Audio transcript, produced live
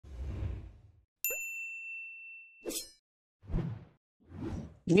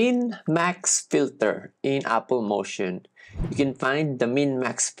MinMax Filter in Apple Motion. You can find the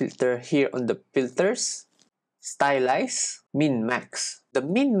MinMax Filter here on the Filters, Stylize, MinMax. The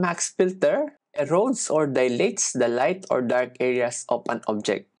MinMax Filter erodes or dilates the light or dark areas of an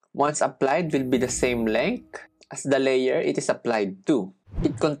object. Once applied will be the same length as the layer it is applied to.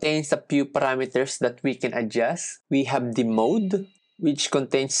 It contains a few parameters that we can adjust. We have the mode, which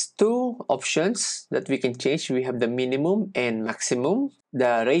contains two options that we can change. We have the minimum and maximum,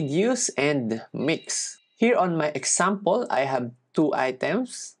 the radius and mix. Here on my example, I have two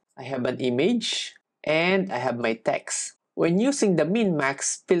items. I have an image and I have my text. When using the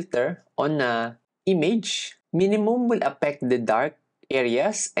MinMax filter on an image, minimum will affect the dark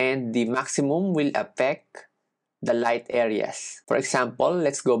areas and the maximum will affect the light areas. For example,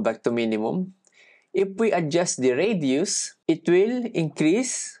 let's go back to minimum. If we adjust the radius, it will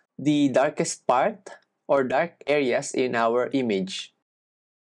increase the darkest part or dark areas in our image.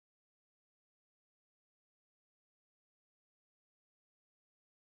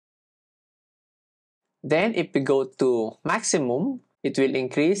 Then if we go to maximum, it will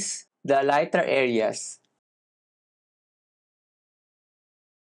increase the lighter areas.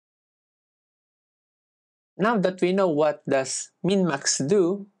 Now that we know what does MinMax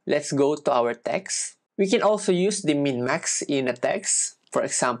do, let's go to our text. We can also use the MinMax in a text. For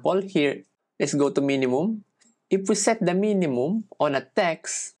example, here, let's go to minimum. If we set the minimum on a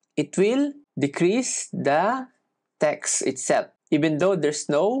text, it will decrease the text itself, even though there's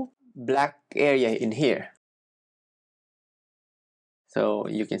no black area in here. So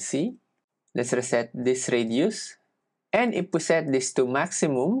you can see, let's reset this radius. And if we set this to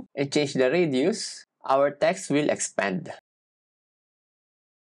maximum and change the radius, our text will expand.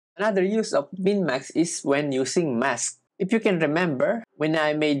 Another use of MinMax is when using mask. If you can remember, when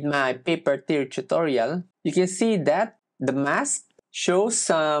I made my paper tier tutorial, you can see that the mask shows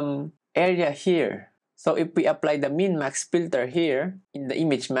some area here. So if we apply the MinMax filter here in the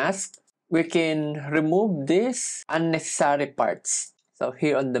image mask, we can remove these unnecessary parts. So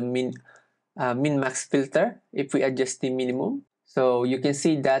here on the MinMax filter, if we adjust the minimum, so you can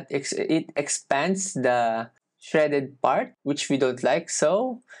see that it expands the shredded part, which we don't like.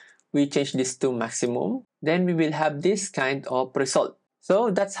 So we change this to maximum. Then we will have this kind of result.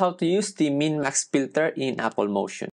 So that's how to use the MinMax filter in Apple Motion.